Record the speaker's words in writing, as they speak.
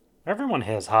Everyone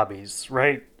has hobbies,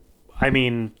 right? I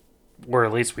mean, or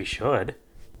at least we should.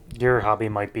 Your hobby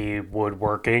might be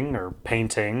woodworking or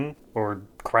painting or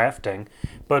crafting,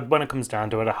 but when it comes down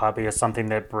to it, a hobby is something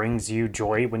that brings you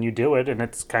joy when you do it and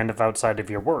it's kind of outside of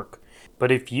your work.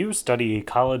 But if you study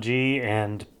ecology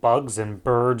and bugs and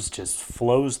birds just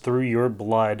flows through your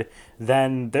blood,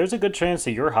 then there's a good chance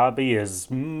that your hobby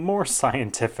is more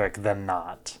scientific than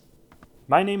not.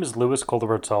 My name is Louis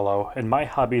Colaruzzolo, and my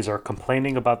hobbies are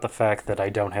complaining about the fact that I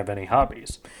don't have any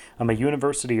hobbies. I'm a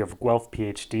University of Guelph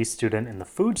PhD student in the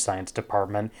food science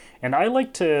department, and I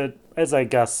like to, as I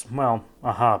guess, well,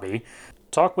 a hobby,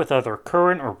 talk with other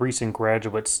current or recent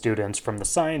graduate students from the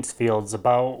science fields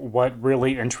about what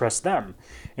really interests them.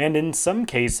 And in some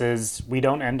cases, we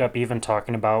don't end up even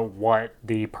talking about what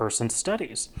the person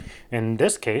studies. In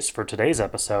this case, for today's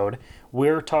episode,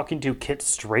 we're talking to Kit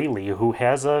Straley, who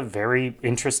has a very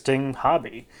interesting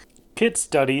hobby. Kit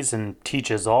studies and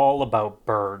teaches all about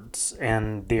birds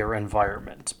and their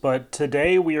environment, but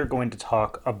today we are going to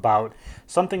talk about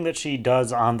something that she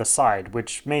does on the side,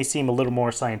 which may seem a little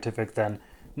more scientific than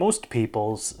most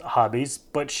people's hobbies,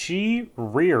 but she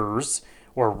rears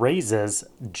or raises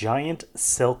giant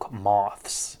silk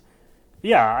moths.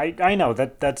 Yeah, I know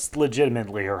that's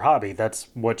legitimately her hobby. That's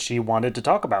what she wanted to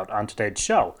talk about on today's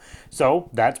show. So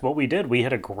that's what we did. We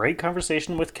had a great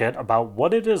conversation with Kit about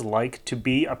what it is like to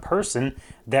be a person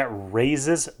that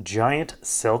raises giant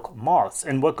silk moths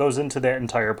and what goes into that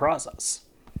entire process.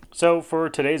 So, for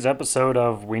today's episode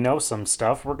of We Know Some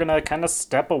Stuff, we're going to kind of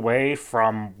step away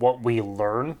from what we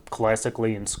learn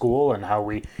classically in school and how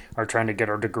we are trying to get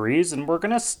our degrees, and we're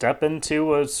going to step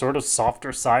into a sort of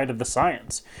softer side of the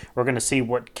science. We're going to see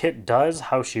what Kit does,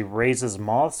 how she raises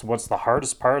moths, what's the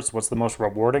hardest parts, what's the most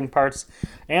rewarding parts,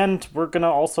 and we're going to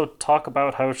also talk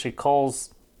about how she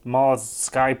calls moths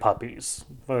sky puppies.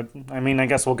 But, I mean, I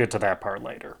guess we'll get to that part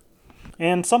later.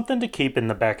 And something to keep in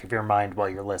the back of your mind while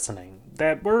you're listening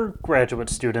that we're graduate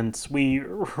students. We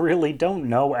really don't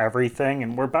know everything,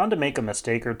 and we're bound to make a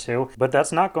mistake or two, but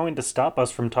that's not going to stop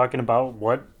us from talking about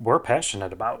what we're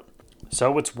passionate about.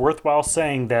 So it's worthwhile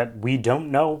saying that we don't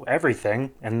know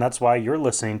everything, and that's why you're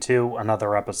listening to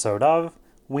another episode of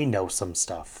We Know Some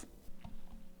Stuff.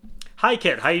 Hi,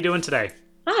 Kit. How you doing today?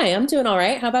 Hi, I'm doing all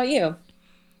right. How about you?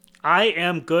 I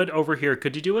am good over here.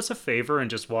 Could you do us a favor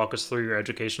and just walk us through your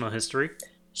educational history?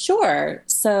 Sure.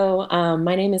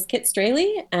 My name is Kit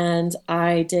Straley, and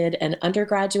I did an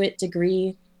undergraduate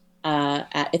degree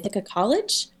at Ithaca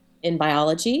College in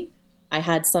biology. I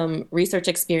had some research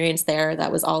experience there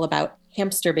that was all about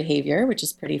hamster behavior, which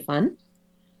is pretty fun.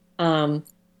 Um,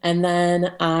 and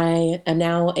then I am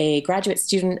now a graduate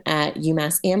student at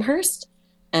UMass Amherst,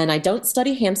 and I don't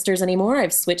study hamsters anymore.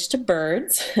 I've switched to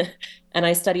birds, and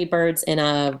I study birds in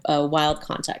a wild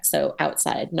context, so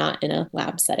outside, not in a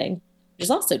lab setting, which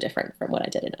is also different from what I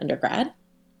did in undergrad.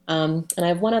 And I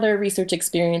have one other research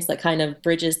experience that kind of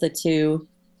bridges the two,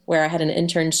 where I had an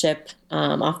internship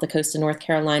off the coast of North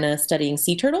Carolina studying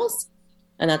sea turtles.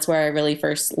 And that's where I really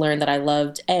first learned that I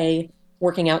loved A,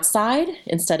 working outside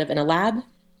instead of in a lab,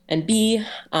 and B,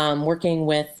 working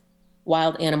with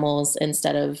wild animals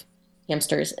instead of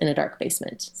hamsters in a dark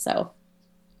basement. So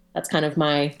that's kind of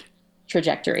my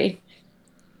trajectory.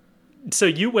 So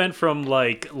you went from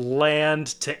like land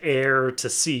to air to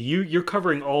sea. You're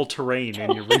covering all terrain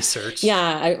in your research.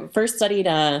 Yeah, I first studied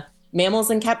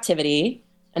mammals in captivity,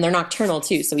 and they're nocturnal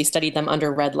too. So we studied them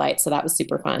under red light. So that was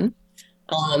super fun.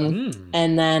 Hmm.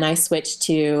 And then I switched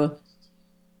to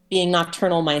being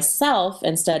nocturnal myself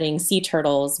and studying sea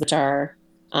turtles, which are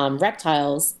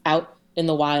reptiles out in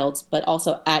the wild, but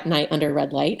also at night under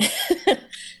red light.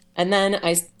 And then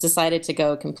I decided to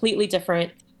go completely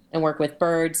different and work with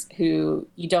birds who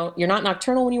you're not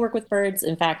nocturnal when you work with birds.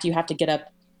 In fact, you have to get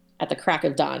up at the crack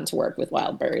of dawn to work with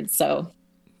wild birds. So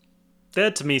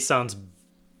That to me sounds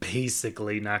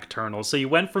basically nocturnal. So you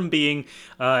went from being,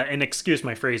 and excuse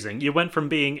my phrasing, you went from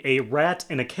being a rat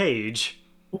in a cage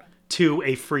to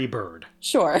a free bird.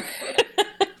 sure.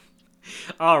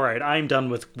 All right, I'm done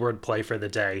with wordplay for the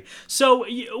day. So,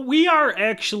 we are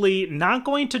actually not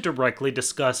going to directly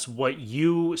discuss what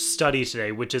you study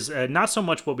today, which is not so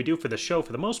much what we do for the show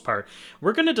for the most part.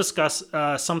 We're going to discuss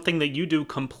something that you do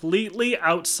completely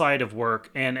outside of work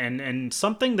and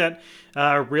something that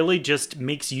really just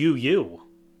makes you you.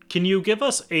 Can you give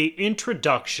us a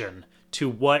introduction to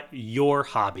what your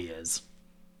hobby is?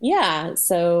 Yeah.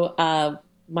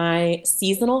 My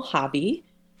seasonal hobby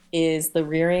is the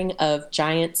rearing of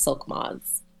giant silk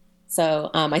moths.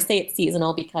 I say it's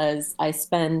seasonal because I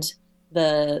spend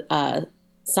the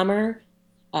summer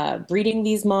breeding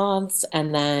these moths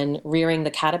and then rearing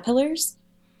the caterpillars.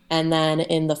 And then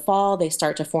in the fall, they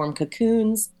start to form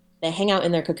cocoons. They hang out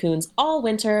in their cocoons all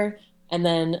winter. And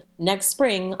then next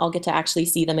spring, I'll get to actually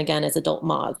see them again as adult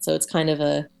moths. So it's kind of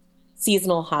a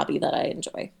seasonal hobby that I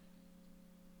enjoy.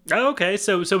 Okay,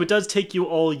 so it does take you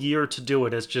all year to do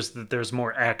it. It's just that there's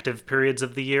more active periods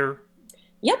of the year.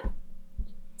 Yep.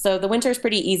 So the winter's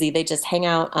pretty easy. They just hang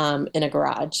out in a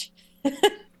garage.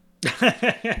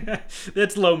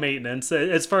 It's low maintenance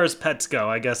as far as pets go.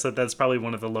 I guess that's probably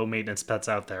one of the low maintenance pets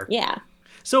out there. Yeah.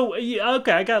 So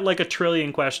okay, I got like a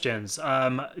trillion questions.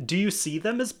 Do you see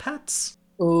them as pets?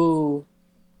 Ooh.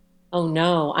 Oh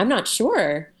no, I'm not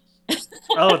sure.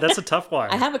 Oh, that's a tough I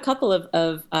one. have a couple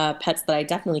of pets that I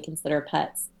definitely consider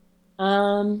pets. I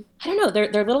don't know.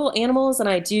 They're little animals, and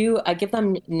I give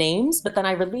them names, but then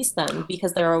I release them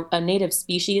because they're a native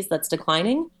species that's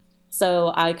declining.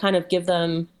 So I kind of give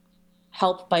them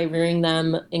help by rearing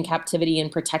them in captivity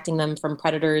and protecting them from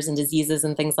predators and diseases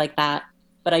and things like that.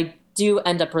 But I do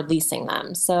end up releasing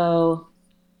them. So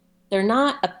they're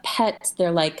not a pet,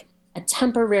 they're like a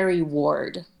temporary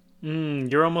ward.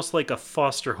 You're almost like a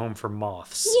foster home for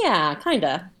moths. Yeah, kind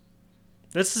of.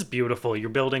 This is beautiful. You're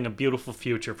building a beautiful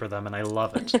future for them, and I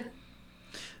love it.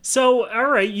 So, all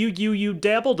right, you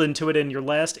dabbled into it in your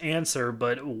last answer,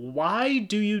 but why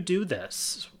do you do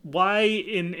this? Why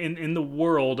in the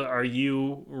world are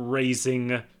you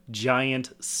raising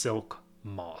giant silk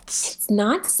moths? It's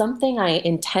not something I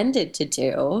intended to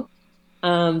do.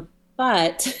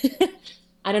 But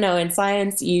I don't know, in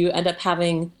science, you end up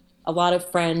having a lot of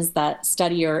friends that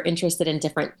study or are interested in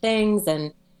different things.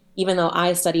 And even though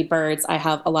I study birds, I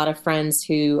have a lot of friends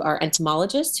who are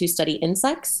entomologists who study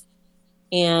insects.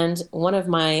 And one of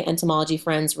my entomology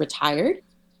friends retired,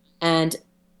 and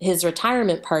his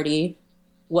retirement party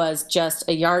was just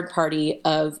a yard party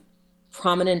of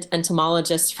prominent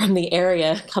entomologists from the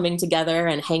area coming together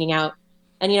and hanging out.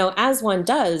 And, as one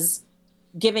does,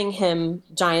 giving him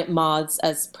giant moths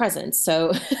as presents.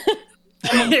 So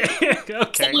someone,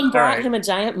 Okay, someone all brought right. him a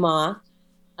giant moth,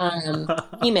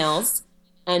 females,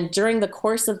 and during the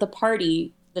course of the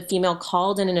party, the female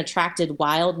called in and attracted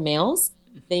wild males.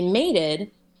 They mated,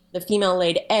 the female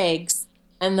laid eggs,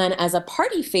 and then as a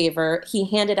party favor, he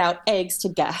handed out eggs to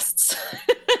guests.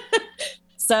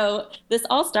 So this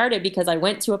all started because I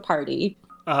went to a party.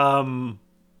 um,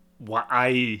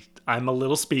 I'm a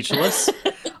little speechless.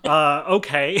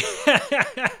 Okay.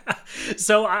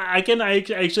 So I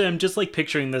actually I'm just like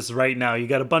picturing this right now. You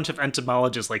got a bunch of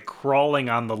entomologists like crawling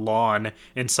on the lawn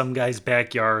in some guy's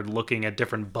backyard looking at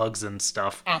different bugs and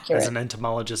stuff as Accurate. an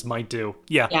entomologist might do.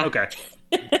 Yeah, Yeah. okay.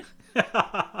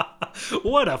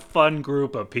 What a fun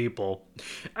group of people.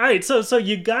 All right, so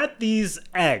you got these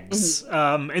eggs,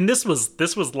 Mm-hmm. and this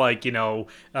was like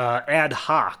ad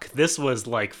hoc. This was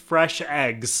like fresh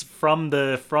eggs from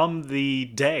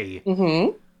the day.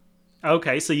 Mm-hmm.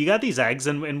 Okay, so you got these eggs,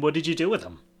 and what did you do with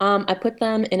them? I put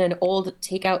them in an old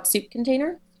takeout soup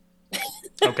container.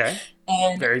 Okay,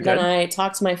 And very then good. I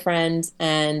talked to my friend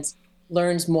and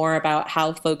learned more about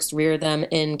how folks rear them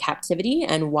in captivity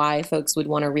and why folks would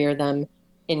want to rear them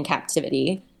in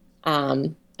captivity.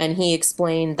 And he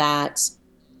explained that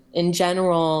in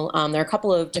general, there are a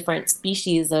couple of different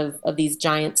species of these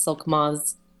giant silk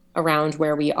moths around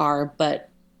where we are, but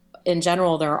in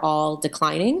general, they're all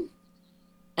declining.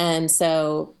 And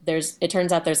so it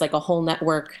turns out there's like a whole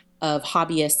network of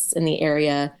hobbyists in the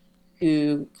area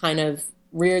who kind of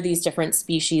rear these different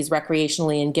species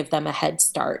recreationally and give them a head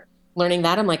start. Learning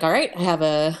that, I'm like, all right, I have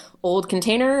a old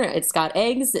container. It's got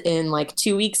eggs. In like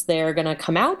 2 weeks, they're gonna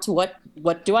come out. What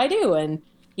do I do? And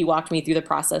he walked me through the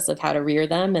process of how to rear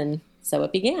them, and so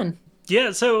it began.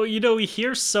 Yeah, so we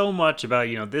hear so much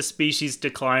about this species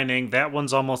declining, that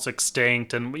one's almost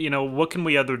extinct, and what can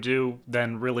we other do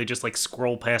than really just like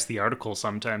scroll past the article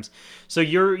sometimes. So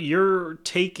you're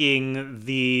taking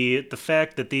the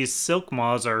fact that these silk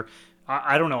moths are,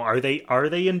 I don't know, are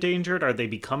they endangered? Are they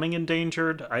becoming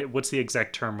endangered? What's the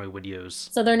exact term we would use?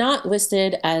 So they're not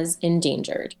listed as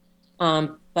endangered,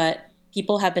 but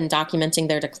people have been documenting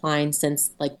their decline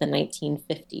since like the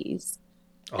 1950s.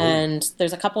 Oh, And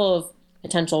there's a couple of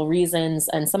potential reasons,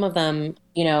 and some of them,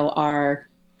 are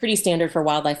pretty standard for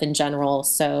wildlife in general.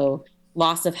 So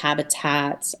loss of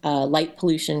habitat, light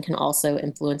pollution can also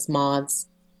influence moths.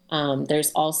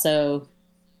 There's also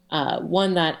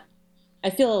one that I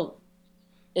feel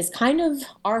is kind of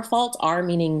our fault, our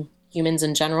meaning humans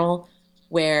in general,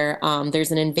 where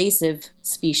there's an invasive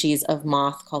species of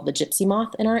moth called the gypsy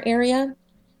moth in our area.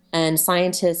 And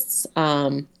scientists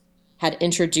had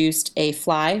introduced a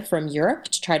fly from Europe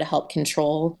to try to help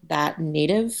control that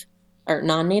native or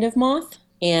non native moth.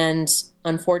 And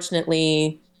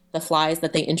unfortunately, the flies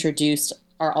that they introduced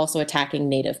are also attacking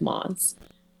native moths.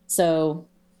 So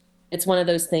it's one of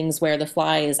those things where the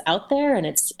fly is out there and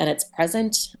it's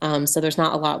present. So there's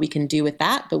not a lot we can do with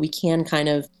that, but we can kind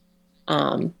of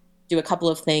um, do a couple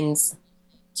of things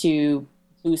to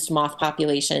boost moth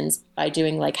populations by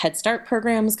doing like Head Start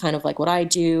programs, kind of like what I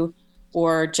do,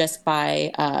 or just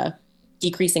by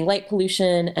decreasing light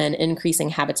pollution and increasing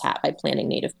habitat by planting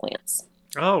native plants.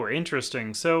 Oh,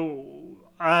 interesting. So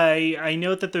I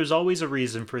know that there's always a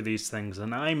reason for these things,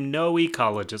 and I'm no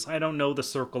ecologist. I don't know the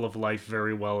circle of life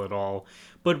very well at all.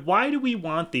 But why do we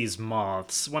want these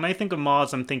moths? When I think of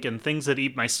moths, I'm thinking things that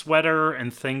eat my sweater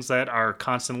and things that are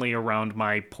constantly around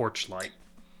my porch light.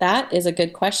 That is a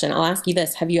good question. I'll ask you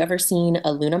this. Have you ever seen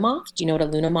a Luna moth? Do you know what a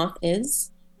Luna moth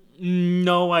is?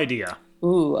 No idea.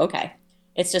 Ooh, okay.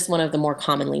 It's just one of the more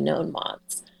commonly known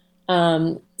moths.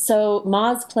 So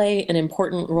moths play an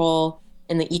important role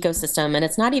in the ecosystem, and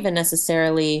it's not even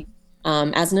necessarily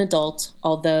as an adult,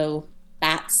 although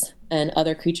bats and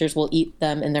other creatures will eat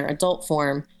them in their adult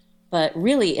form. But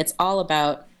really, it's all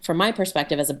about, from my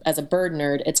perspective as a bird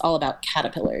nerd, it's all about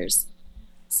caterpillars.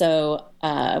 So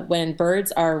when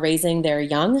birds are raising their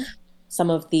young, some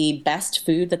of the best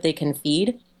food that they can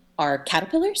feed are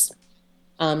caterpillars.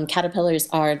 Caterpillars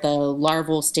are the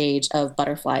larval stage of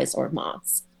butterflies or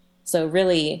moths. So,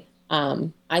 really,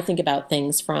 I think about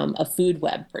things from a food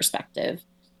web perspective.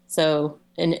 So,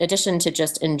 in addition to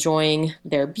just enjoying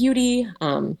their beauty,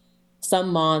 some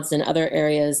moths in other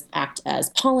areas act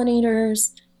as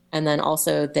pollinators, and then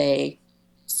also they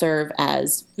serve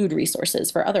as food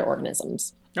resources for other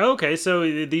organisms. Okay,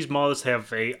 so these moths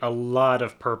have a lot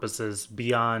of purposes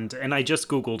beyond, and I just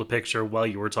Googled a picture while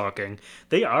you were talking.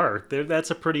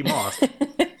 That's a pretty moth.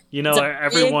 You It's know, a big,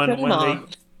 everyone pretty when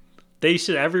moth.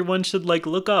 everyone should like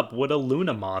look up what a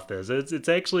Luna moth is. It's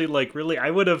actually like really I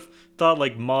would have thought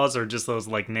like moths are just those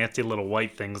like nasty little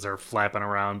white things that are flapping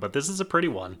around, but this is a pretty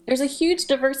one. There's a huge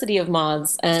diversity of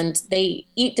moths and they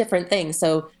eat different things.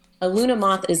 So a Luna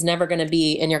moth is never going to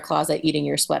be in your closet eating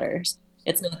your sweaters.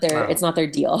 It's Oh. not their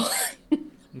deal.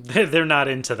 They're not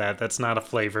into that. That's not a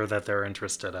flavor that they're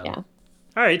interested in. Yeah.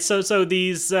 All right, so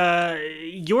these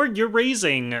you're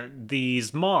raising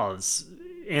these moths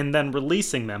and then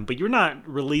releasing them, but you're not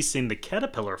releasing the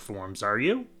caterpillar forms, are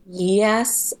you?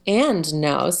 Yes and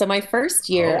no. So my first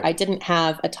year, I Oh. didn't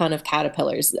have a ton of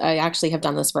caterpillars. I actually have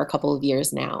done this for a couple of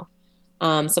years now.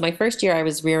 So my first year, I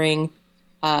was rearing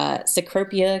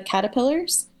Cecropia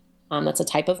caterpillars. That's a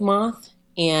type of moth,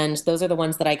 and those are the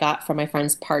ones that I got from my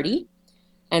friend's party.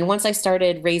 And once I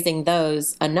started raising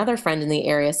those, another friend in the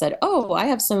area said, "Oh, I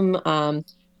have some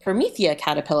Promethea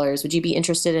caterpillars. Would you be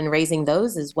interested in raising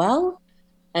those as well?"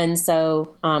 And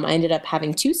so I ended up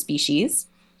having two species.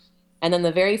 And then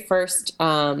the very first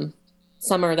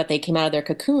summer that they came out of their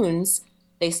cocoons,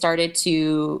 they started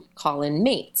to call in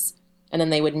mates. And then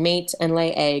they would mate and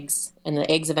lay eggs, and the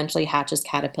eggs eventually hatch as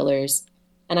caterpillars.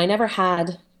 And I never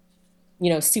had,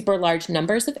 super large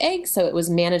numbers of eggs, so it was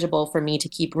manageable for me to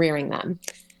keep rearing them.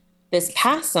 This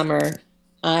past summer,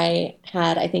 I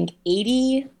had, I think,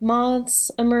 80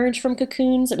 moths emerge from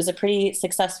cocoons. It was a pretty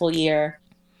successful year.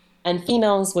 And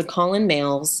females would call in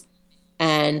males.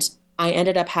 And I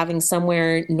ended up having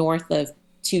somewhere north of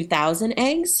 2,000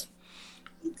 eggs.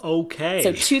 So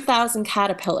Okay. 2,000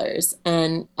 caterpillars.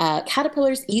 And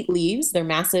caterpillars eat leaves. They're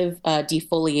massive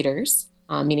defoliators,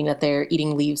 meaning that they're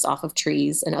eating leaves off of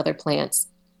trees and other plants.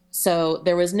 So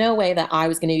there was no way that I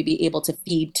was going to be able to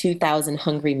feed 2,000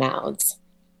 hungry mouths.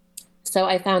 So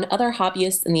I found other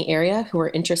hobbyists in the area who were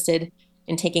interested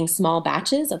in taking small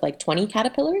batches of like 20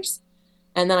 caterpillars.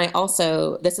 And then I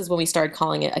also, this is when we started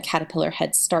calling it a Caterpillar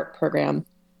Head Start program.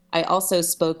 I also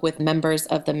spoke with members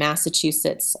of the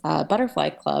Massachusetts Butterfly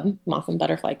Club, Moth and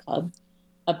Butterfly Club,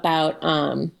 about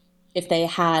if they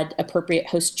had appropriate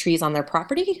host trees on their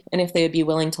property and if they would be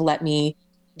willing to let me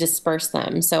disperse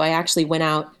them. So I actually went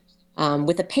out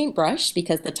with a paintbrush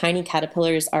because the tiny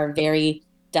caterpillars are very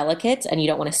delicate and you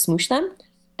don't want to smoosh them.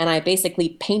 And I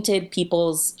basically painted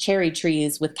people's cherry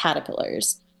trees with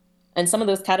caterpillars. And some of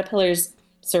those caterpillars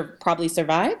probably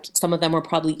survived. Some of them were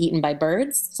probably eaten by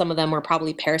birds. Some of them were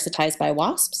probably parasitized by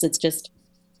wasps. It's just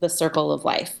the circle of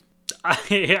life.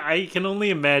 I can only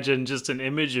imagine just an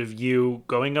image of you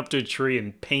going up to a tree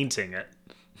and painting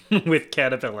it with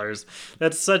caterpillars.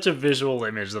 That's such a visual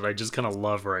image that I just kind of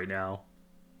love right now.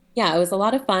 Yeah, it was a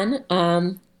lot of fun.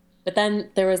 But then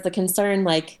there was the concern,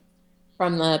 like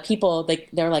from the people,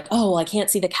 they're like, "Oh, well, I can't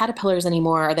see the caterpillars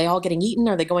anymore. Are they all getting eaten?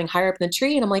 Are they going higher up in the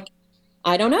tree?" And I'm like,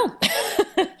 "I don't know."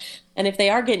 And if they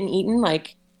are getting eaten,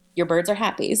 like your birds are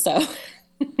happy. So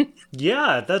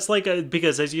Yeah, that's like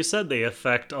because as you said, they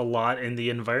affect a lot in the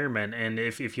environment, and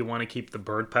if you want to keep the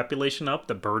bird population up,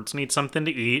 the birds need something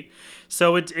to eat.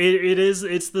 So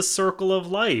it's the circle of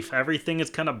life. Everything is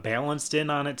kind of balanced in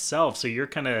on itself. So you're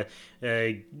kind of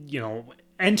you know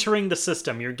entering the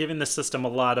system. You're giving the system a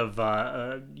lot of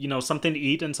something to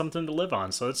eat and something to live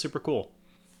on. So that's super cool.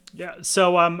 Yeah,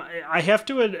 so I have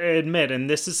to admit, and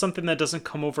this is something that doesn't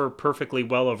come over perfectly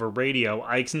well over radio.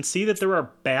 I can see that there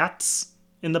are bats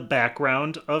in the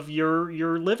background of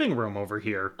your living room over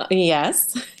here.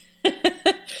 Yes.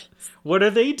 What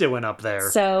are they doing up there?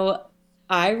 So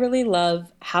I really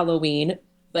love Halloween,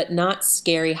 but not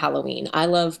scary Halloween. I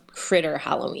love critter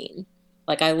Halloween.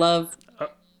 Like I love Uh,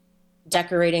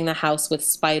 decorating the house with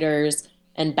spiders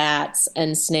and bats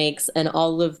and snakes and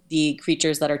all of the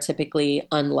creatures that are typically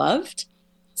unloved.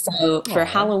 So for Aw.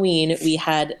 Halloween, we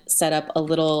had set up a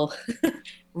little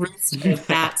roost of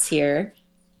bats here.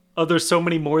 Oh, there's so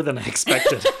many more than I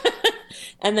expected.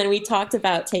 And then we talked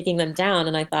about taking them down.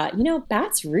 And I thought,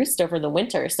 bats roost over the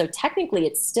winter. So technically,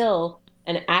 it's still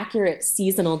an accurate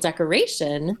seasonal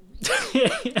decoration.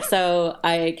 So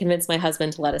I convinced my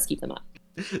husband to let us keep them up.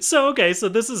 So okay, so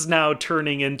this is now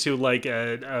turning into like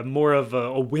a more of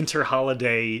a winter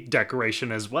holiday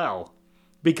decoration as well,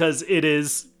 because it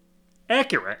is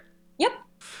accurate. Yep.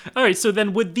 All right, so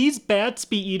then would these bats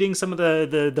be eating some of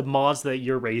the moths that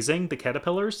you're raising, the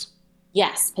caterpillars?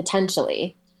 Yes,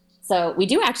 potentially. So we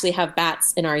do actually have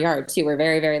bats in our yard too. We're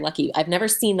very, very lucky. I've never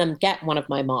seen them get one of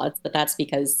my moths, but that's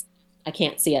because I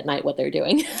can't see at night what they're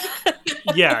doing.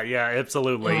 Yeah, yeah,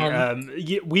 absolutely. um,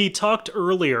 We talked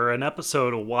earlier an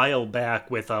episode a while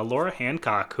back with Laura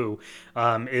Hancock, who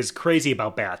is crazy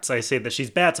about bats. I say that she's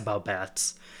bats about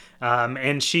bats.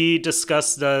 And she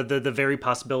discussed the very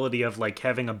possibility of like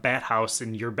having a bat house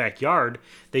in your backyard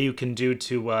that you can do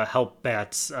to help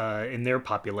bats in their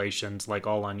populations, like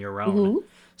all on your own. mhm.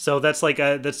 So that's like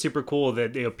that's super cool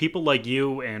that people like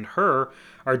you and her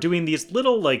are doing these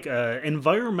little like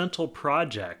environmental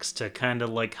projects to kind of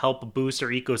like help boost our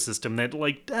ecosystem that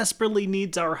like desperately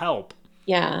needs our help.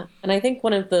 Yeah. And I think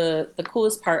one of the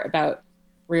coolest part about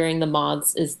rearing the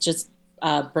moths is just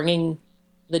bringing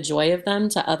the joy of them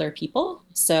to other people.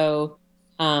 So,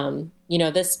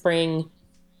 this spring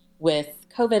with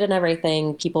COVID and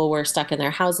everything, people were stuck in their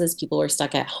houses, people were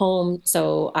stuck at home.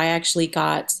 So I actually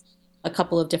got a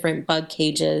couple of different bug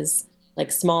cages,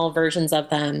 like small versions of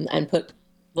them, and put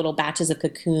little batches of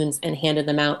cocoons and handed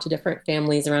them out to different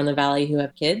families around the valley who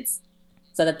have kids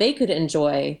so that they could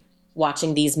enjoy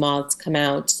watching these moths come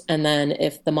out. And then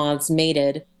if the moths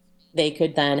mated, they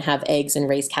could then have eggs and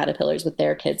raise caterpillars with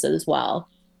their kids as well.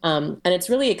 And it's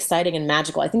really exciting and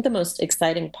magical. I think the most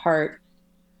exciting part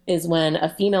is when a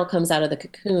female comes out of the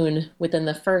cocoon within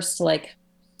the first like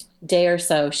day or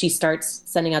so, she starts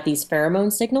sending out these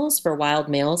pheromone signals for wild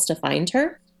males to find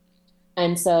her.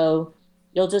 And so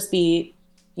you'll just be,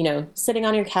 sitting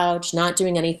on your couch, not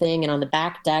doing anything. And on the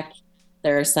back deck,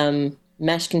 there are some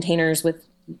mesh containers with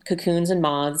cocoons and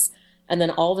moths. And then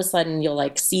all of a sudden, you'll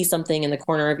like see something in the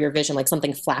corner of your vision, like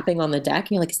something flapping on the deck.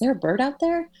 And you're like, is there a bird out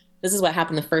there? This is what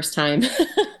happened the first time.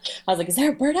 I was like, is there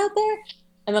a bird out there?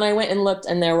 And then I went and looked,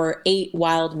 and there were 8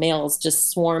 wild males just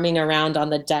swarming around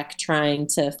on the deck trying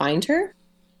to find her.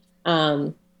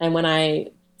 And when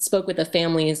I spoke with the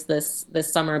families this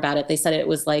summer about it, they said it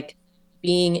was like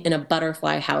being in a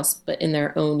butterfly house, but in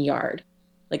their own yard.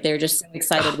 Like they were just so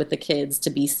excited with the kids to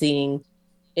be seeing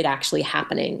it actually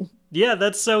happening. Yeah,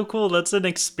 that's so cool. That's an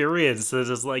experience that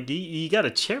is like you got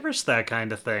to cherish that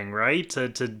kind of thing, right?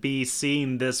 To be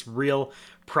seeing this real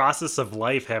process of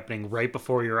life happening right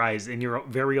before your eyes in your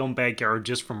very own backyard,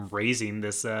 just from raising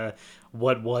this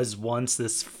what was once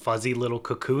this fuzzy little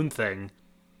cocoon thing.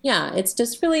 Yeah, it's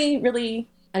just really, really,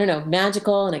 I don't know,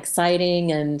 magical and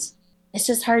exciting, and it's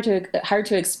just hard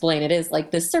to explain. It is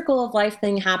like this circle of life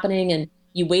thing happening, and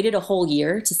you waited a whole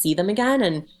year to see them again,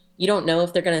 and you don't know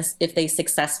if they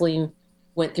successfully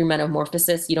went through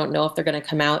metamorphosis. You don't know if they're gonna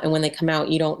come out, and when they come out,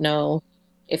 you don't know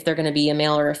if they're gonna be a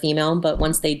male or a female. But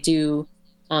once they do,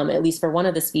 at least for one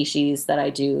of the species that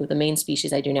I do, the main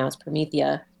species I do now is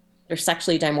Promethea. They're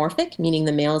sexually dimorphic, meaning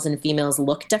the males and females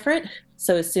look different.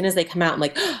 So as soon as they come out, I'm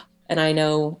like, and I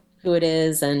know who it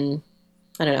is, and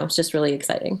I don't know, it's just really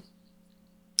exciting.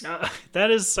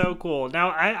 That is so cool.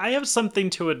 Now I have something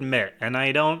to admit, and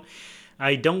I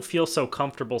don't feel so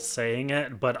comfortable saying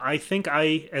it, but I think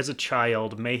I, as a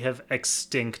child, may have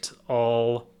extinct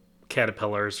all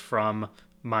caterpillars from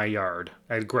my yard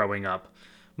growing up.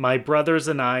 My brothers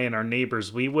and I and our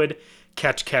neighbors, we would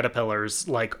catch caterpillars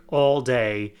like all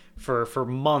day for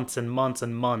months and months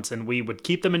and months, and we would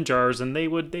keep them in jars, and they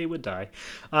would die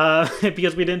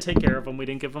because we didn't take care of them. We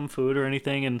didn't give them food or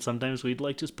anything, and sometimes we'd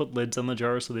like just put lids on the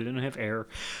jars so they didn't have air.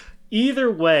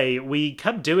 Either way, we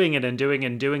kept doing it and doing it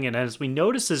and doing it. And as we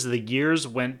noticed as the years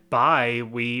went by,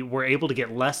 we were able to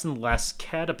get less and less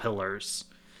caterpillars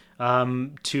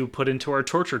to put into our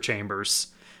torture chambers,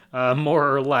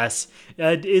 more or less.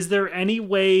 Is there any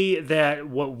way that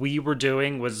what we were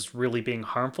doing was really being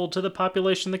harmful to the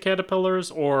population of the caterpillars,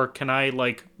 or can I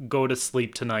like go to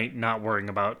sleep tonight not worrying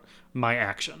about my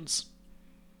actions?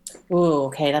 Ooh,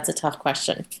 okay, that's a tough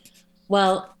question.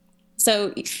 Well,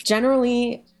 so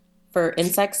generally for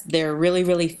insects, they're really,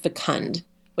 really fecund,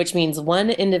 which means one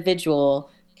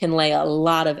individual can lay a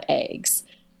lot of eggs.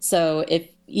 So if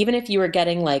even if you were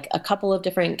getting like a couple of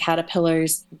different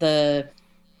caterpillars, the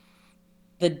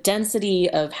density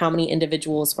of how many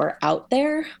individuals were out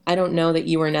there, I don't know that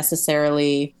you were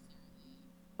necessarily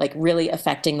like really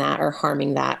affecting that or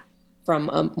harming that from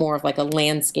a more of like a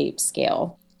landscape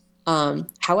scale.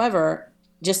 However,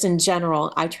 just in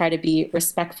general, I try to be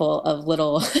respectful of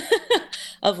little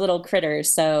of little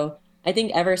critters. So I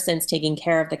think ever since taking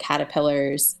care of the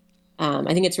caterpillars,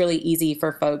 I think it's really easy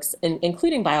for folks,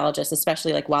 including biologists,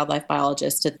 especially like wildlife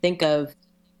biologists, to think of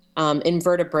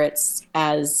invertebrates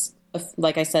as,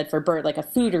 like I said, for bird, like a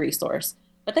food resource.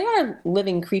 But they are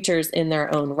living creatures in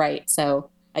their own right. So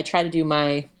I try to do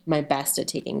my best at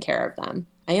taking care of them.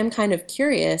 I am kind of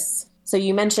curious. So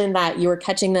you mentioned that you were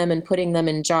catching them and putting them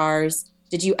in jars.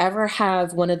 Did you ever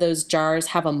have one of those jars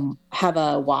have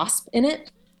a wasp in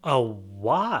it? A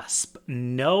wasp?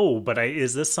 No, but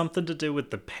is this something to do with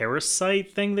the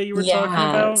parasite thing that you were talking Yeah.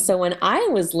 about? So when I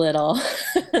was little,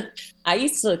 I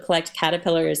used to collect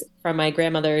caterpillars from my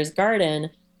grandmother's garden.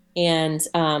 And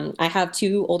I have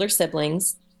two older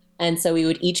siblings. And so we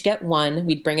would each get one.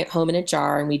 We'd bring it home in a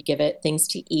jar and we'd give it things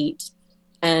to eat.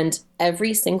 And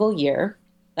every single year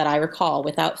that I recall,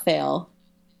 without fail,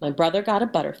 my brother got a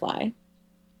butterfly.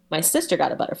 My sister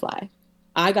got a butterfly.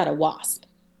 I got a wasp.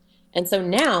 And so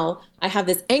now I have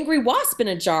this angry wasp in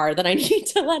a jar that I need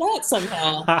to let out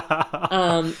somehow.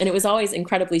 And it was always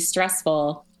incredibly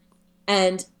stressful.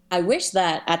 And I wish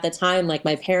that at the time, like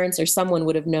my parents or someone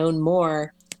would have known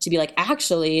more to be like,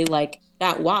 actually, like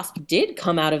that wasp did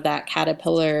come out of that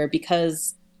caterpillar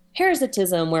because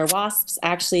parasitism, where wasps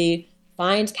actually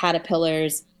find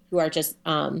caterpillars who are just,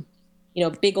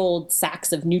 big old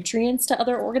sacks of nutrients to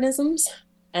other organisms.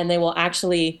 And they will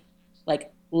actually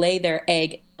like lay their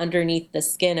egg underneath the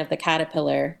skin of the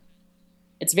caterpillar.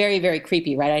 It's very, very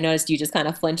creepy, right? I noticed you just kind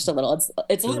of flinched a little.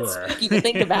 It's a little spooky to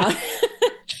think about.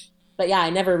 But yeah, I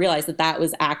never realized that that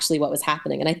was actually what was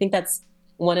happening. And I think that's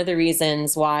one of the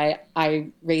reasons why I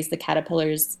raise the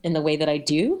caterpillars in the way that I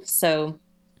do. So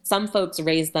some folks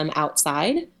raise them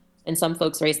outside and some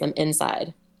folks raise them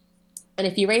inside. And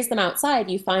if you raise them outside,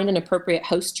 you find an appropriate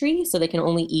host tree so they can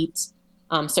only eat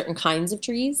certain kinds of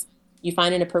trees. You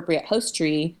find an appropriate host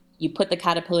tree, you put the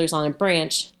caterpillars on a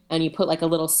branch, and you put like a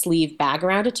little sleeve bag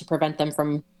around it to prevent them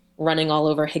from running all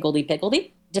over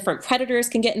higgledy-piggledy. Different predators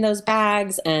can get in those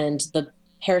bags, and the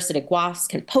parasitic wasps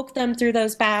can poke them through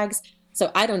those bags.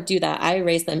 So I don't do that. I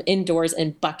raise them indoors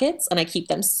in buckets, and I keep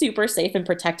them super safe and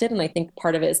protected. And I think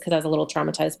part of it is because I was a little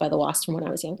traumatized by the wasps from when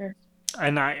I was younger.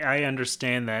 And I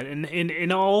understand that. And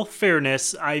in all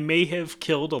fairness, I may have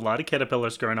killed a lot of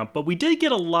caterpillars growing up, but we did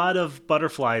get a lot of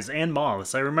butterflies and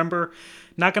moths. I remember,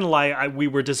 not going to lie, we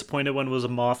were disappointed when it was a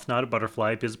moth, not a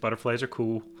butterfly, because butterflies are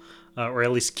cool, or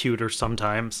at least cuter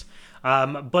sometimes.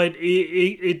 But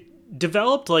it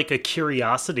developed like a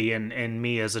curiosity in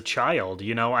me as a child.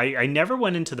 You know, I never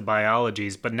went into the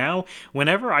biologies, but now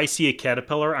whenever I see a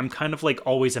caterpillar, I'm kind of like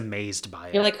always amazed by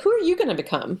it. You're like, who are you going to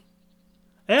become?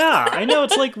 Yeah, I know,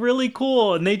 it's like really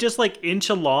cool, and they just like inch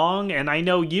along. And I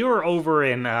know you're over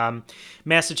in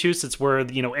Massachusetts, where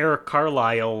Eric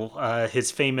Carlisle,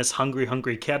 his famous "Hungry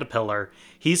Hungry Caterpillar,"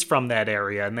 he's from that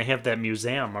area, and they have that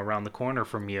museum around the corner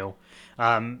from you.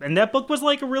 And that book was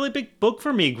like a really big book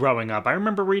for me growing up. I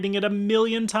remember reading it a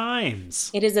million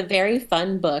times. It is a very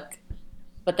fun book,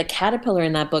 but the caterpillar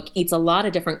in that book eats a lot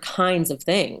of different kinds of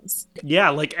things.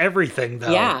 Yeah, like everything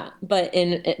though. Yeah, but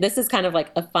this is kind of like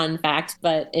a fun fact,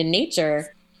 but in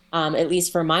nature, at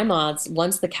least for my moths,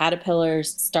 once the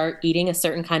caterpillars start eating a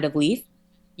certain kind of leaf,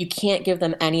 you can't give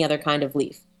them any other kind of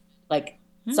leaf. Like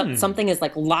something is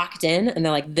like locked in and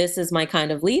they're like, this is my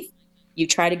kind of leaf. You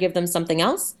try to give them something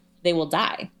else, they will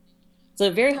die. So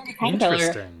a very hungry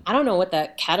caterpillar, I don't know what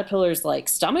that caterpillar's like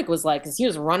stomach was like, because he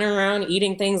was running around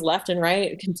eating things left and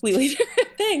right, completely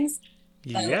different things.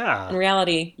 But Yeah. in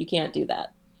reality, you can't do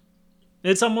that.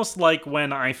 It's almost like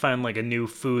when I find like a new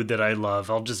food that I love,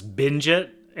 I'll just binge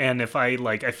it. And if I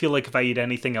feel like if I eat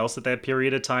anything else at that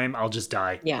period of time, I'll just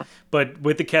die. Yeah, But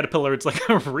with the caterpillar, it's like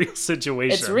a real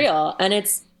it's situation. real and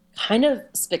it's kind of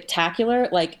spectacular.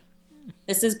 Like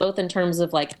this is both in terms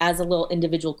of like as a little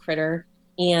individual critter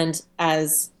and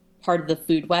as part of the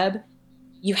food web.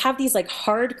 You have these like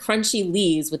hard, crunchy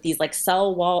leaves with these like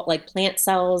cell wall, like plant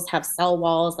cells have cell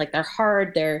walls. Like they're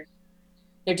hard. They're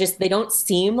just they don't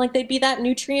seem like they'd be that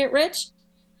nutrient rich.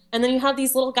 And then you have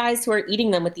these little guys who are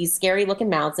eating them with these scary looking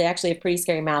mouths. They actually have pretty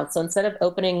scary mouths. So instead of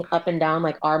opening up and down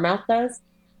like our mouth does,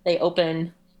 they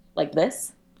open like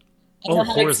this. I don't Oh, know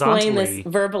how to explain this horizontally.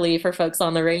 verbally for folks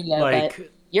on the radio, but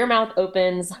Like your mouth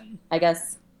opens, I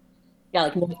guess, yeah,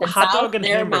 like north and hot dog south. and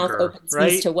Their mouth hamburger, opens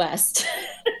east right? to west.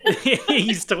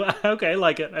 He's still okay. I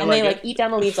like it. I And they like like it. eat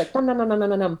down the leaves like num num num num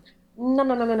num num num num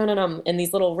num num num num num in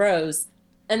these little rows.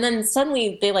 And then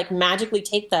suddenly they like magically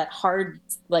take that hard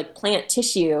like plant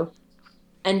tissue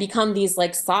and become these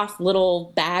like soft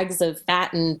little bags of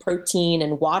fat and protein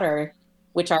and water,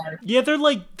 which are Yeah, they're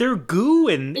like they're goo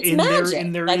in it's in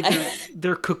magic. their Like either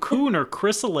their cocoon or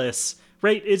chrysalis.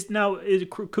 Right?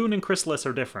 Cocoon and chrysalis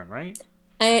are different, right?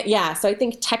 yeah, so I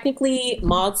think technically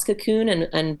moths cocoon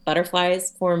and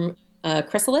butterflies form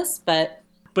chrysalis, but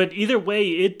But either way,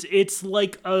 it's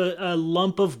like a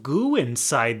lump of goo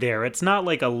inside there. It's not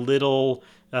like a little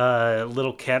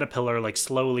caterpillar like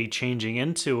slowly changing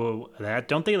into that.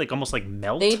 Don't they like almost like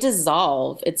they melt?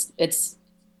 dissolve. It's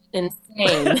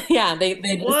insane. Yeah, they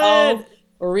What? dissolve,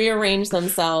 rearrange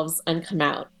themselves, and come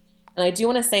out. And I do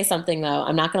want to say something though.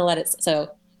 I'm not going to let it. So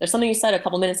there's something you said a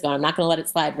couple minutes ago. I'm not going to let it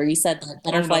slide. Where you said that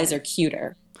Oh butterflies are no.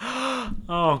 cuter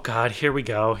Oh god, here we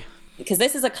go. because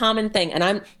this is a common thing. And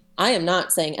I am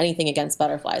not saying anything against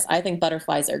butterflies. I think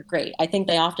butterflies are great. I think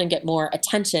they often get more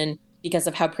attention because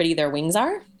of how pretty their wings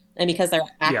are and because they're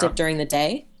Yeah. active during the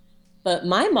day. But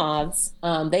my moths,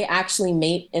 they actually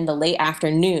mate in the late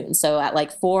afternoon. So at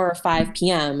like 4 or 5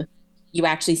 p.m., you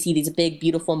actually see these big,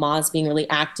 beautiful moths being really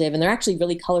active, and they're actually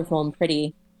really colorful and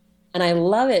pretty. And I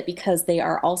love it because they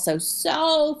are also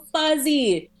so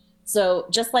fuzzy. So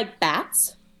just like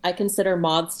bats, I consider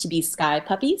moths to be sky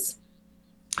puppies.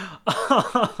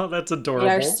 That's They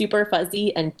are adorable. super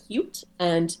fuzzy and cute.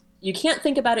 And you can't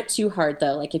think about it too hard,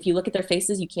 though. Like if you look at their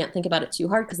faces, you can't think about it too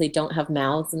hard because they don't have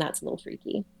mouths, and that's a little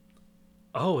freaky.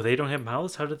 Oh, they don't have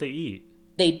mouths? How do they eat?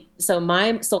 They so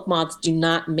my silk moths do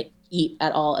not eat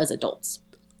at all as adults.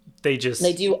 They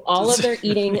They just do all of their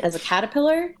eating as a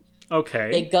caterpillar.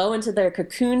 They Okay. go into their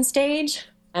cocoon stage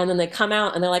and then they come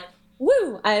out and they're like,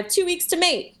 "Woo, I have 2 weeks to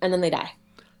mate," and then they die.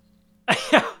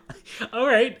 All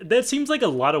right. That seems like a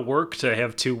lot of work to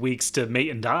have 2 weeks to mate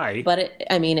and die. But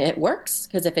I mean, it works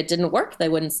because if it didn't work, they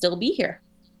wouldn't still be here.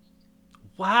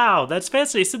 Wow, that's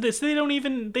fascinating. So this they don't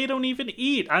even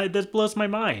eat. That blows my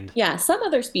mind. Yeah, some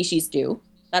other species do.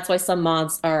 That's why some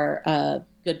moths are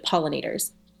good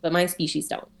pollinators, but my species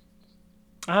don't.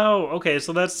 Oh, okay.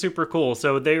 So that's super cool.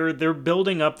 So they're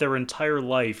building up their entire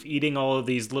life, eating all of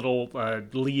these little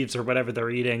leaves or whatever they're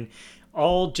eating,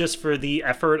 all just for the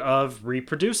effort of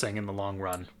reproducing in the long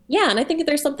run. Yeah, and I think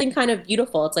there's something kind of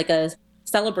beautiful. It's like a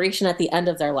celebration at the end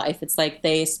of their life. It's like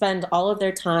they spend all of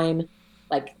their time,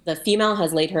 like the female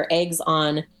has laid her eggs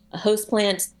on a host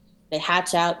plant. They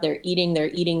hatch out, they're eating, they're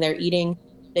eating, they're eating.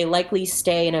 They likely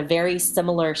stay in a very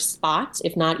similar spot,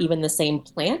 if not even the same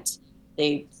plant.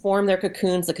 They form their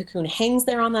cocoons, the cocoon hangs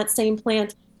there on that same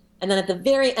plant. And then at the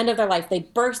very end of their life, they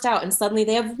burst out and suddenly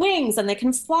they have wings and they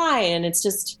can fly. And it's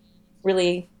just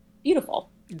really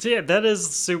beautiful. Yeah, that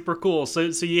is super cool. So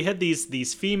you had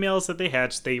these females that they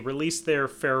hatched. They released their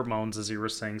pheromones, as you were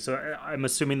saying. So I'm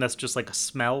assuming that's just like a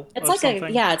smell It's of like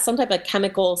something. yeah, it's some type of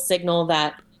chemical signal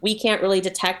that we can't really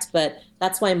detect, but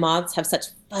that's why moths have such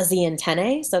fuzzy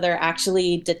antennae. So they're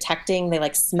actually detecting, they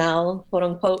like smell, quote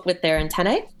unquote, with their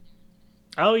antennae.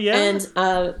 Oh yeah. And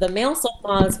the male silk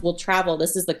moths will travel,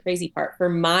 this is the crazy part, for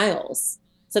miles.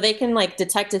 So they can like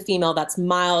detect a female that's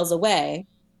miles away.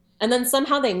 And then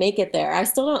somehow they make it there. I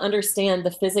still don't understand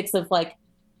the physics of like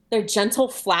their gentle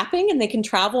flapping and they can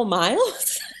travel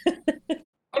miles.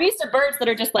 I'm used to birds that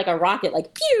are just like a rocket,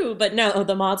 like pew, but no,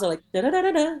 the moths are like da da da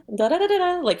da da da da da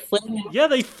da, like flitting. Yeah,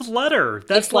 they flutter.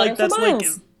 They flutter for That's like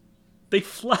miles. they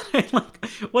flutter. Like,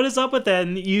 what is up with that?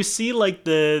 And you see like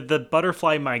the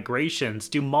butterfly migrations.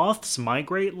 Do moths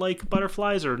migrate like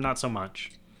butterflies, or not so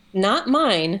much? Not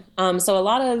mine. So a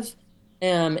lot of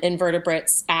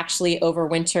invertebrates actually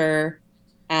overwinter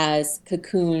as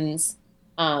cocoons.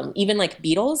 Even like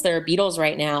beetles, there are beetles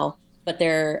right now, but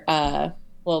they're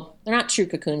well, they're not true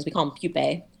cocoons. We call them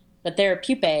pupae, but their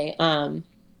pupae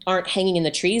aren't hanging in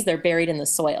the trees. They're buried in the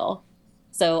soil.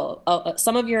 So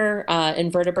some of your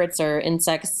invertebrates or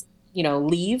insects,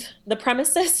 leave the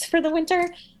premises for the winter,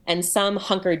 and some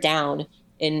hunker down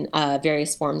in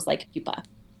various forms like pupa.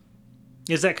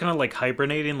 Is that kind of like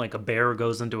hibernating, like a bear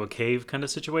goes into a cave kind of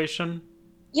situation?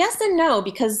 Yes and no,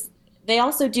 because they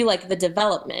also do like the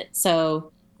development.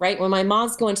 So, right, when my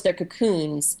moths go into their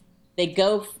cocoons, they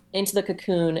go into the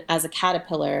cocoon as a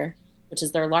caterpillar, which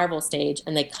is their larval stage,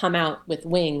 and they come out with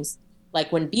wings.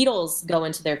 Like when beetles go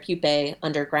into their pupae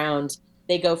underground,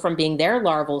 they go from being their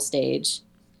larval stage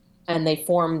and they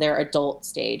form their adult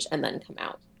stage and then come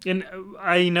out. And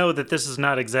I know that this is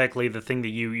not exactly the thing that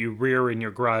you rear in your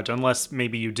garage, unless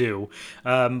maybe you do.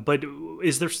 But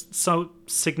is there some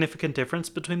significant difference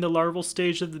between the larval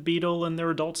stage of the beetle and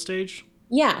their adult stage?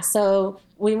 Yeah, so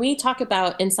when we talk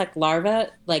about insect larvae,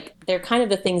 like they're kind of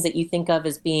the things that you think of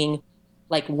as being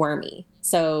like wormy.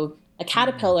 So a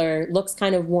caterpillar looks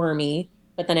kind of wormy,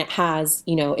 but then it has,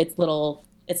 its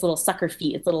little sucker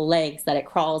feet, its little legs that it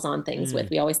crawls on things with. Mm.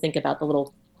 We always think about the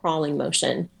little crawling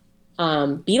motion.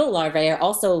 Beetle larvae are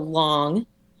also long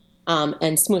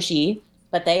and smushy,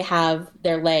 but they have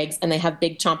their legs and they have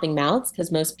big chomping mouths because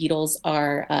most beetles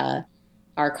are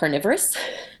carnivorous.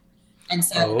 And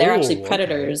so they're actually Oh, okay.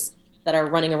 predators that are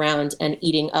running around and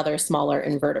eating other smaller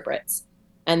invertebrates.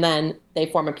 And then they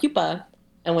form a pupa.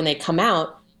 And when they come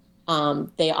out,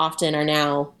 they often are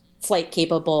now flight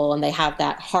capable and they have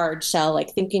that hard shell, like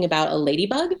thinking about a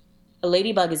ladybug. A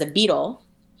ladybug is a beetle,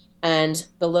 and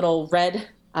the little red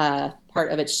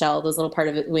part of its shell, those little part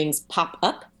of its wings pop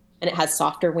up, and it has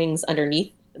softer wings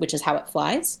underneath, which is how it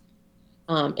flies.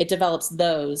 It develops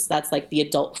those. That's like the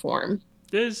adult form.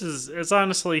 This is it's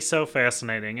honestly so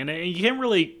fascinating, and you can't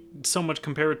really so much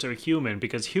compare it to a human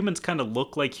because humans kind of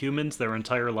look like humans their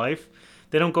entire life.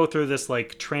 They don't go through this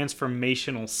like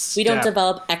transformational We don't step.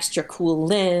 develop extra cool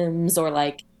limbs or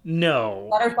like No,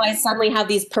 butterflies suddenly have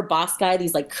these proboscis,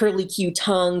 these like curly Q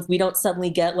tongues. We don't suddenly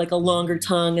get like a longer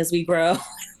tongue as we grow.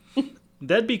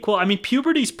 that'd be cool. I mean,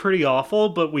 puberty's pretty awful,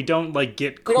 but we don't like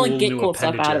get We don't like cool get new cool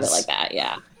stuff out of it like appendages. that.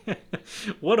 Yeah.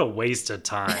 What a waste of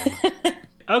time.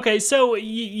 Okay, so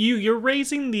you're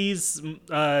raising these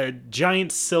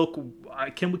giant silk.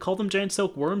 Can we call them giant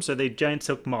silk worms? Or are they giant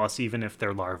silk moths, even if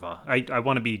they're larvae? I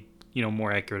want to be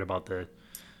more accurate about the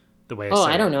way I Oh,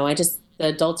 say I don't it. know. The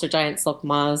adults are giant silk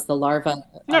moths, the larvae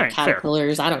All are right, fair.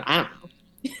 caterpillars. I don't know.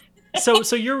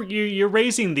 So you're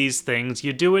raising these things.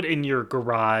 You do it in your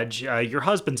garage. Your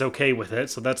husband's okay with it,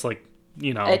 so that's like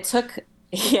you know, It took,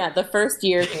 yeah, the first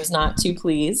year he was not too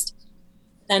pleased.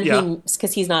 Then yeah.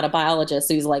 because he's not a biologist,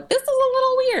 so he's like, this is a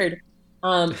little weird.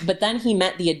 But then he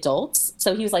met the adults,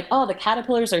 so he was like, oh, the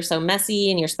caterpillars are so messy,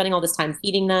 and you're spending all this time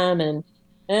feeding them,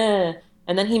 uh.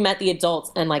 and then he met the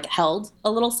adults and like held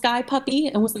a little sky puppy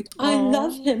and was like, I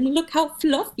love Oh. him. Look how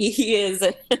fluffy he is.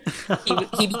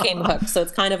 He became hooked. So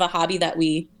it's kind of a hobby that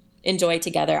we enjoy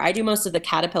together. I do most of the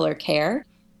caterpillar care,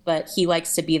 but he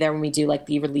likes to be there when we do like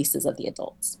the releases of the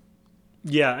adults.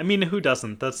 Yeah, I mean, who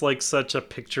doesn't? That's like such a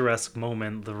picturesque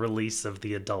moment, the release of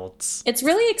the adults. It's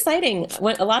really exciting.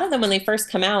 When a lot of them when they first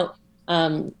come out,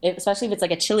 especially if it's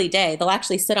like a chilly day, they'll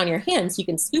actually sit on your hands. So you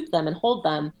can scoop them and hold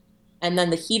them, and then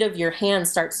the heat of your hand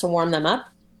starts to warm them up,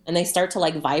 and they start to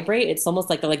like vibrate. It's almost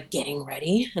like they're like getting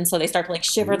ready, and so they start to like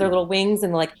shiver their Ooh. little wings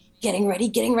and like getting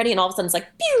ready, and all of a sudden it's like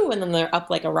pew, and then they're up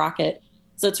like a rocket.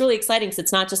 So it's really exciting because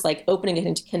it's not just like opening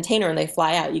a container and they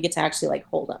fly out. You get to actually like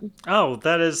hold them. Oh,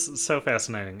 that is so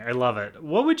fascinating. I love it.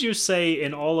 What would you say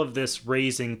in all of this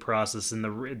raising process and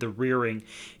the rearing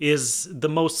is the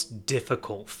most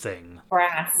difficult thing?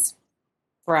 Brass,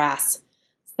 brass.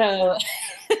 So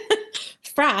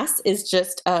frass is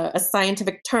just a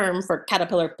scientific term for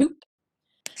caterpillar poop.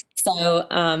 So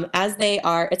as they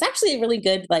are, it's actually a really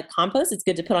good like compost. It's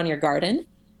good to put on your garden.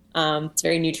 It's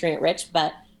very nutrient rich.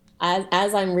 But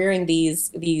as I'm rearing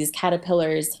these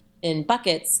caterpillars in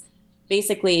buckets,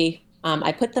 basically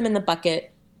I put them in the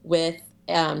bucket with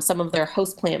some of their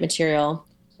host plant material,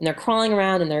 and they're crawling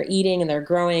around and they're eating and they're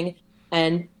growing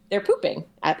and they're pooping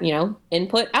at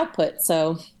input output.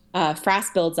 So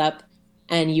frass builds up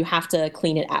and you have to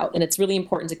clean it out, and it's really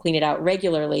important to clean it out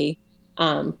regularly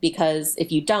because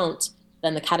if you don't,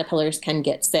 then the caterpillars can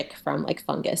get sick from like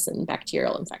fungus and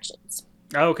bacterial infections.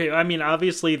 Okay, I mean,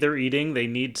 obviously they're eating. They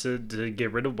need to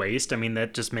get rid of waste. I mean,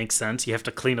 that just makes sense. You have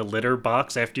to clean a litter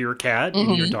box after your cat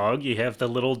and your Mm-hmm. dog. You have the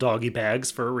little doggy bags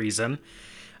for a reason.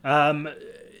 Um,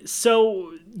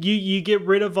 so you get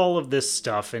rid of all of this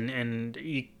stuff and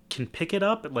you can pick it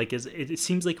up. Like, it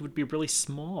seems like it would be really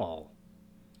small.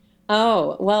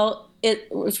 Oh, well,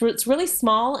 it's really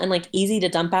small and like easy to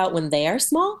dump out when they are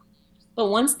small. But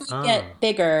once they Ah. get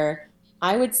bigger,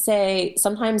 I would say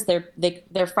sometimes their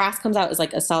frass comes out as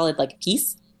like a solid like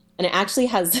piece, and it actually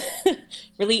has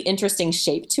really interesting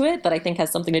shape to it that I think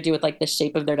has something to do with like the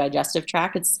shape of their digestive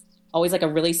tract. It's always like a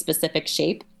really specific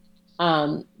shape.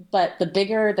 But the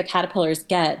bigger the caterpillars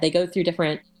get, they go through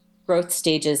different growth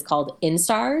stages called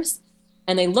instars,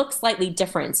 and they look slightly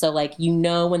different. So like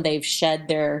when they've shed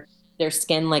their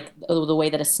skin like the way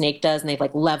that a snake does, and they've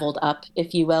like leveled up,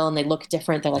 if you will, and they look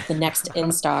different. They're like the next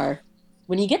instar.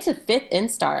 When you get to fifth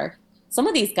instar, some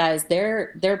of these guys,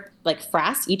 they're like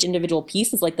frass. Each individual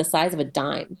piece is like the size of a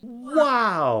dime.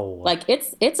 Wow. Like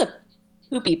it's a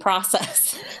poopy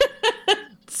process.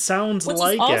 Sounds Which is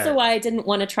like also it. why I didn't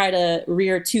want to try to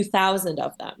rear 2,000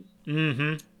 of them.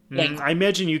 Mm-hmm. Yeah. I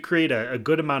imagine you create a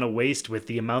good amount of waste with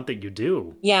the amount that you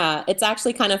do. Yeah, it's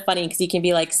actually kind of funny because you can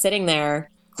be like sitting there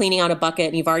cleaning out a bucket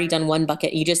and you've already done one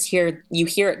bucket. You just hear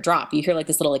it drop. You hear like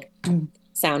this little like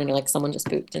sound and you're like, someone just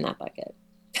pooped in that bucket.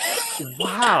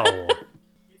 Wow.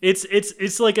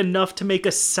 It's like enough to make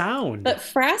a sound. But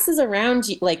frass is around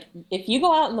you. Like if you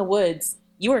go out in the woods,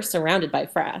 you are surrounded by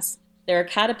frass. There are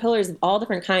caterpillars of all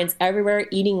different kinds everywhere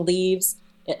eating leaves.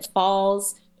 It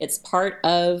falls. It's part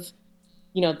of,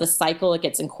 the cycle. It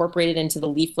gets incorporated into the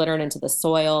leaf litter and into the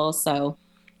soil. So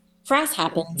frass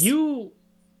happens. You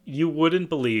you wouldn't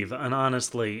believe, and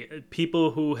honestly,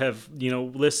 people who have,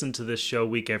 listened to this show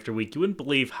week after week, you wouldn't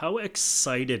believe how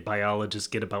excited biologists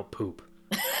get about poop.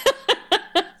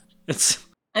 It's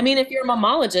I mean, if you're a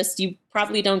mammologist, you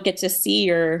probably don't get to see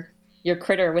your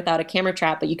critter without a camera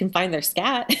trap, but you can find their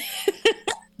scat.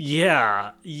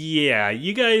 Yeah, yeah.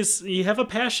 You have a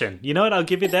passion. You know what? I'll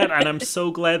give you that. And I'm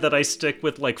so glad that I stick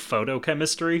with like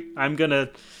photochemistry.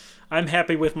 I'm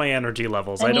happy with my energy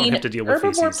levels. I I don't have mean, to deal with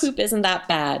herbivore feces. poop isn't that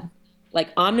bad.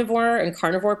 Like omnivore and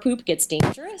carnivore poop gets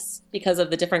dangerous because of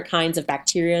the different kinds of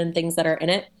bacteria and things that are in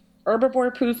it.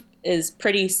 Herbivore poop is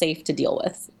pretty safe to deal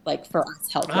with, like for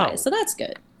us health wise. Oh, So that's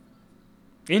good.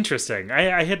 interesting.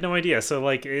 I had no idea. So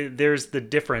like, there's the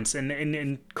difference,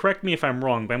 and correct me if I'm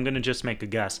wrong, but I'm gonna just make a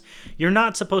guess. You're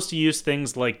not supposed to use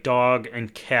things like dog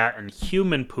and cat and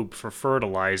human poop for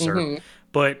fertilizer, Hmm.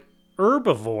 but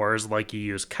herbivores, like you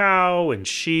use cow and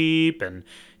sheep and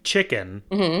chicken,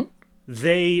 Hmm.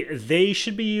 they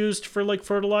should be used for like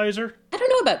fertilizer. I don't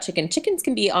know about chicken. Chickens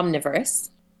can be omnivorous.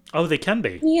 Oh, they can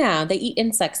be. Yeah, they eat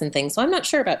insects and things. So I'm not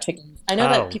sure about chickens. I know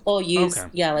that Oh, people use, okay.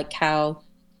 yeah, like cow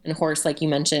and horse, like you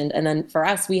mentioned. And then for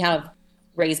us, we have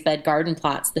raised bed garden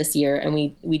plots this year, and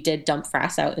we did dump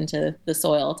frass out into the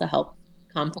soil to help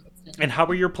compost it. And how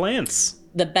are your plants?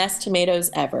 The best tomatoes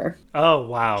ever. Oh,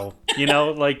 wow.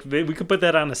 Like we could put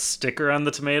that on a sticker on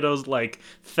the tomatoes, like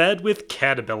fed with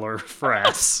caterpillar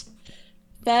frass.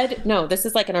 Fed, no, this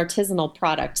is like an artisanal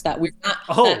product that we're not,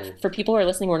 Oh, that for people who are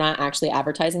listening, we're not actually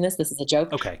advertising this. This is a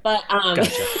joke. okay. But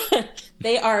Gotcha.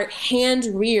 they are hand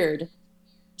reared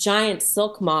giant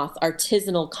silk moth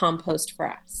artisanal compost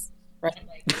frass, right?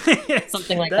 Like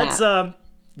something like That's that.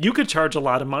 you could charge a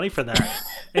lot of money for that.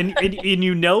 And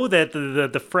you know that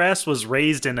the frass was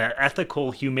raised in an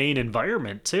ethical, humane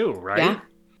environment too, right? Yeah.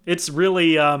 It's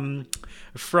really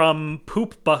from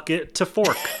poop bucket to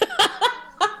fork.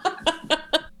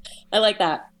 I like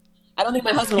that. I don't think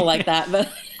my husband will like that,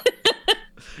 but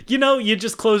You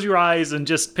just close your eyes and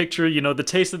just picture, the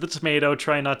taste of the tomato.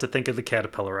 Try not to think of the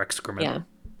caterpillar excrement.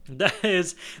 yeah.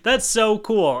 That's so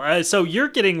cool. So you're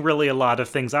getting really a lot of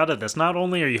things out of this. Not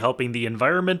only are you helping the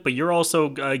environment, but you're also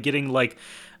getting like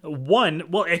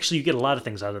well, actually, you get a lot of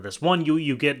things out of this. One,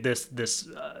 you get this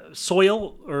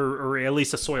soil, or at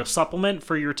least a soil supplement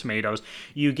for your tomatoes.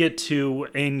 You get to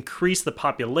increase the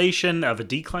population of a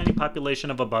declining population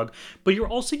of a bug, but you're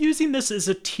also using this as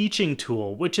a teaching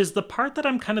tool, which is the part that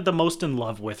I'm kind of the most in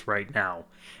love with right now.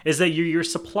 Is that you're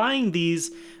supplying these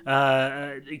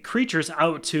creatures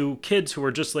out to kids who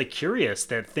are just like curious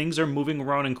that things are moving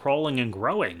around and crawling and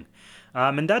growing,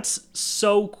 and that's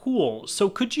so cool. So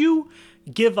could you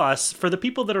give us, for the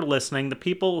people that are listening, the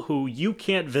people who you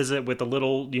can't visit with a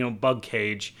little, bug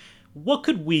cage, what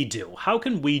could we do? How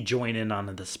can we join in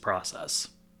on this process?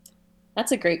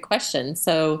 That's a great question.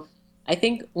 So I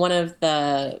think one of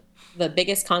the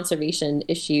biggest conservation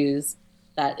issues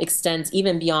that extends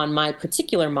even beyond my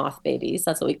particular moth babies,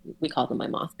 that's what we call them, my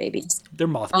moth babies. They're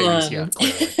moth babies, yeah, Um,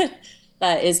 clearly.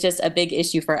 that is just a big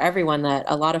issue for everyone that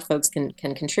a lot of folks can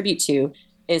contribute to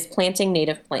is planting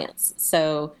native plants.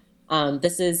 So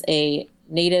this is a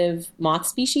native moth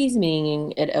species,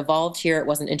 meaning it evolved here. It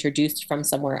wasn't introduced from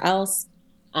somewhere else.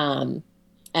 Um,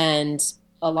 and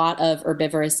a lot of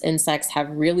herbivorous insects have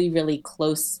really, really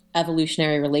close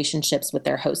evolutionary relationships with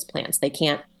their host plants. They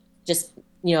can't just,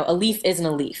 a leaf isn't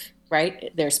a leaf.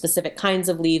 right? There's specific kinds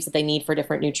of leaves that they need for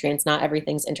different nutrients. Not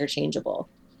everything's interchangeable.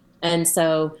 And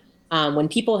so when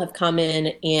people have come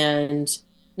in and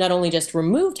not only just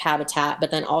removed habitat,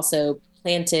 but then also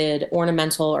planted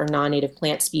ornamental or non-native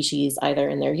plant species either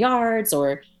in their yards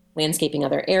or landscaping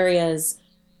other areas,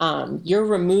 you're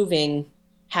removing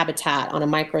habitat on a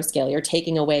micro scale. You're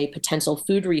taking away potential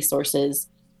food resources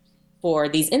for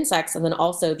these insects and then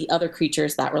also the other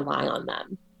creatures that rely on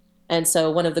them. And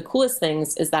so one of the coolest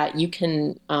things is that you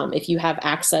can, if you have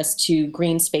access to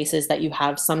green spaces that you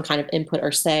have some kind of input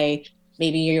or say,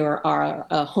 maybe you are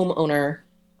a homeowner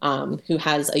who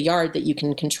has a yard that you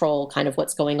can control kind of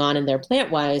what's going on in there plant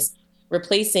wise,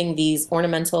 replacing these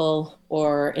ornamental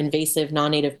or invasive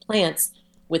non-native plants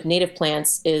with native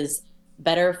plants is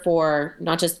better for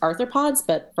not just arthropods,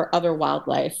 but for other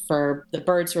wildlife, for the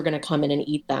birds who are going to come in and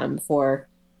eat them, for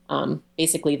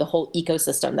basically the whole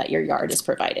ecosystem that your yard is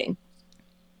providing.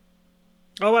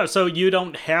 Oh, wow. So you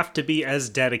don't have to be as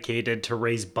dedicated to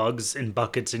raise bugs in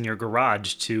buckets in your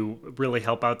garage to really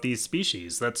help out these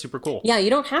species. That's super cool. Yeah, you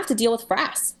don't have to deal with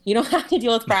frass. You don't have to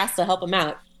deal with frass to help them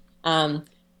out. Um,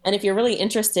 and if you're really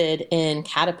interested in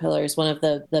caterpillars, one of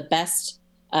the best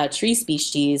tree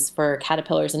species for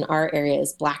caterpillars in our area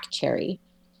is black cherry.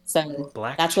 So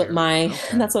Black that's what cherry. my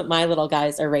Okay. that's what my little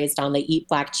guys are raised on. They eat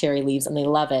black cherry leaves and they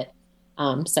love it.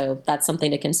 So that's something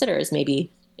to consider. Is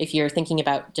maybe if you're thinking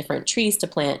about different trees to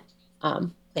plant,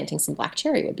 planting some black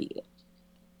cherry would be.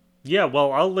 Yeah,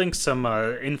 well, I'll link some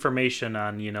information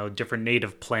on, different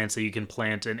native plants that you can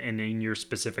plant in your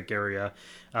specific area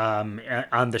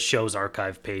on the show's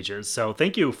archive pages. So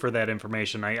thank you for that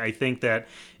information. I think that,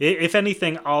 if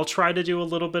anything, I'll try to do a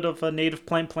little bit of a native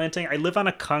plant planting. I live on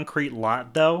a concrete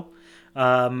lot, though.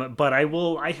 But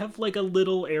I have like a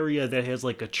little area that has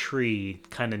like a tree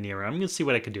kind of near it. I'm going to see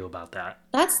what I can do about that.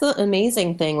 That's the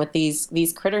amazing thing with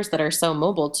these critters that are so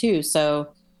mobile too.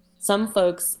 So some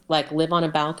folks like live on a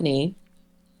balcony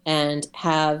and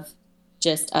have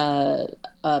just a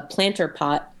planter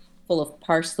pot full of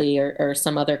parsley or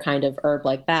some other kind of herb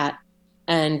like that.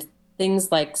 And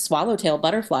things like swallowtail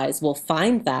butterflies will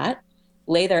find that,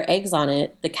 lay their eggs on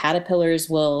it. The caterpillars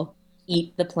will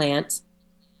eat the plant,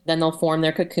 then they'll form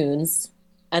their cocoons,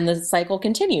 and the cycle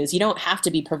continues. You don't have to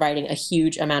be providing a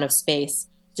huge amount of space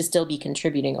to still be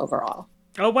contributing overall.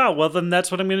 Oh wow, well then that's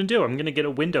what I'm gonna do. I'm gonna get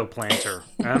a window planter.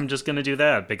 I'm just gonna do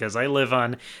that because I live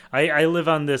on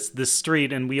this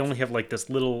street and we only have like this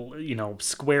little,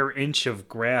 square inch of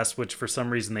grass, which for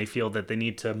some reason they feel that they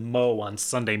need to mow on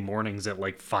Sunday mornings at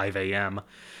like 5 a.m.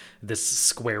 This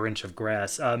square inch of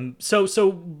grass.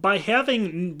 So by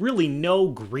having really no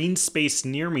green space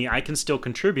near me, I can still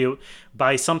contribute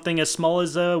by something as small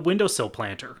as a windowsill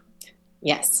planter.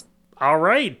 Yes. All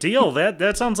right, deal.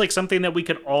 That sounds like something that we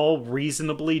could all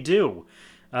reasonably do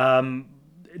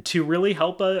to really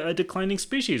help a declining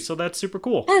species. So that's super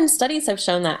cool. And studies have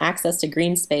shown that access to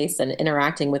green space and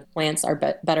interacting with plants are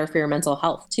better for your mental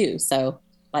health too. So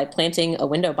by planting a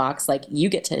window box, like you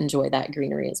get to enjoy that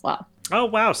greenery as well. Oh,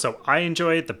 wow. So I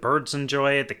enjoy it. The birds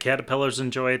enjoy it. The caterpillars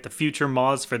enjoy it. The future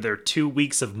moths for their 2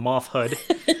 weeks of mothhood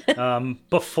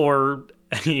before,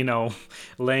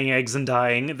 laying eggs and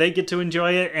dying. They get to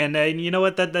enjoy it. And you know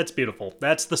what? That's beautiful.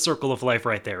 That's the circle of life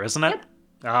right there, isn't it?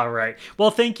 Yep. All right.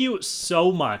 Well, thank you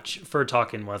so much for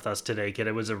talking with us today, Kit.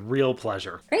 It was a real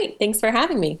pleasure. Great. Thanks for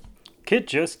having me. Kit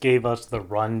just gave us the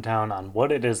rundown on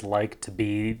what it is like to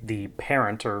be the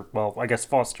parent, or, well, I guess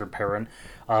foster parent,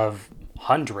 of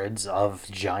hundreds of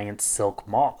giant silk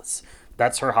moths.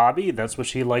 That's her hobby, that's what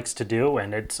she likes to do,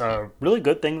 and it's a really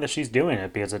good thing that she's doing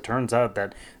it because it turns out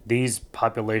that these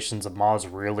populations of moths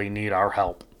really need our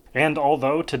help. And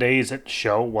although today's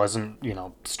show wasn't,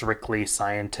 strictly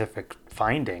scientific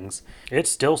findings,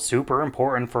 it's still super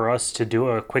important for us to do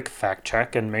a quick fact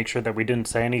check and make sure that we didn't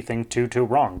say anything too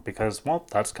wrong because, well,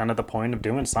 that's kind of the point of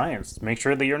doing science. Make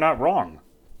sure that you're not wrong.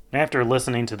 After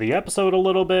listening to the episode a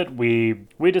little bit, we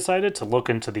decided to look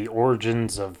into the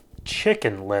origins of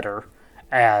chicken litter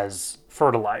as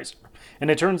fertilizer.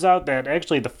 And it turns out that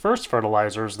actually the first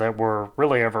fertilizers that were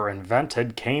really ever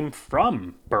invented came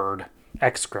from bird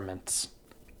excrements.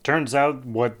 Turns out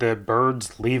what the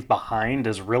birds leave behind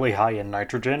is really high in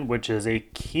nitrogen, which is a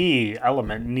key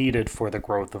element needed for the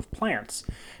growth of plants.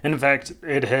 In fact,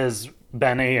 it has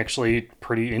been a actually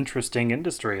pretty interesting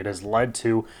industry. It has led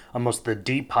to almost the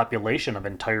depopulation of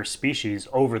entire species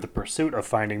over the pursuit of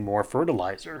finding more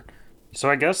fertilizer. So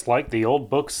I guess, like the old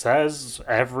book says,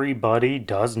 everybody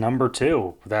does number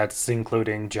two. That's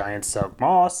including giant silk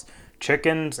moths,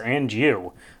 chickens, and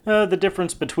you. The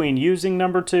difference between using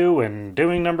number two and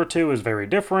doing number two is very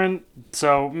different,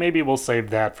 so maybe we'll save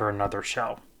that for another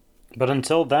show. But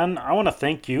until then, I want to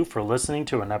thank you for listening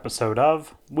to an episode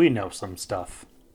of We Know Some Stuff.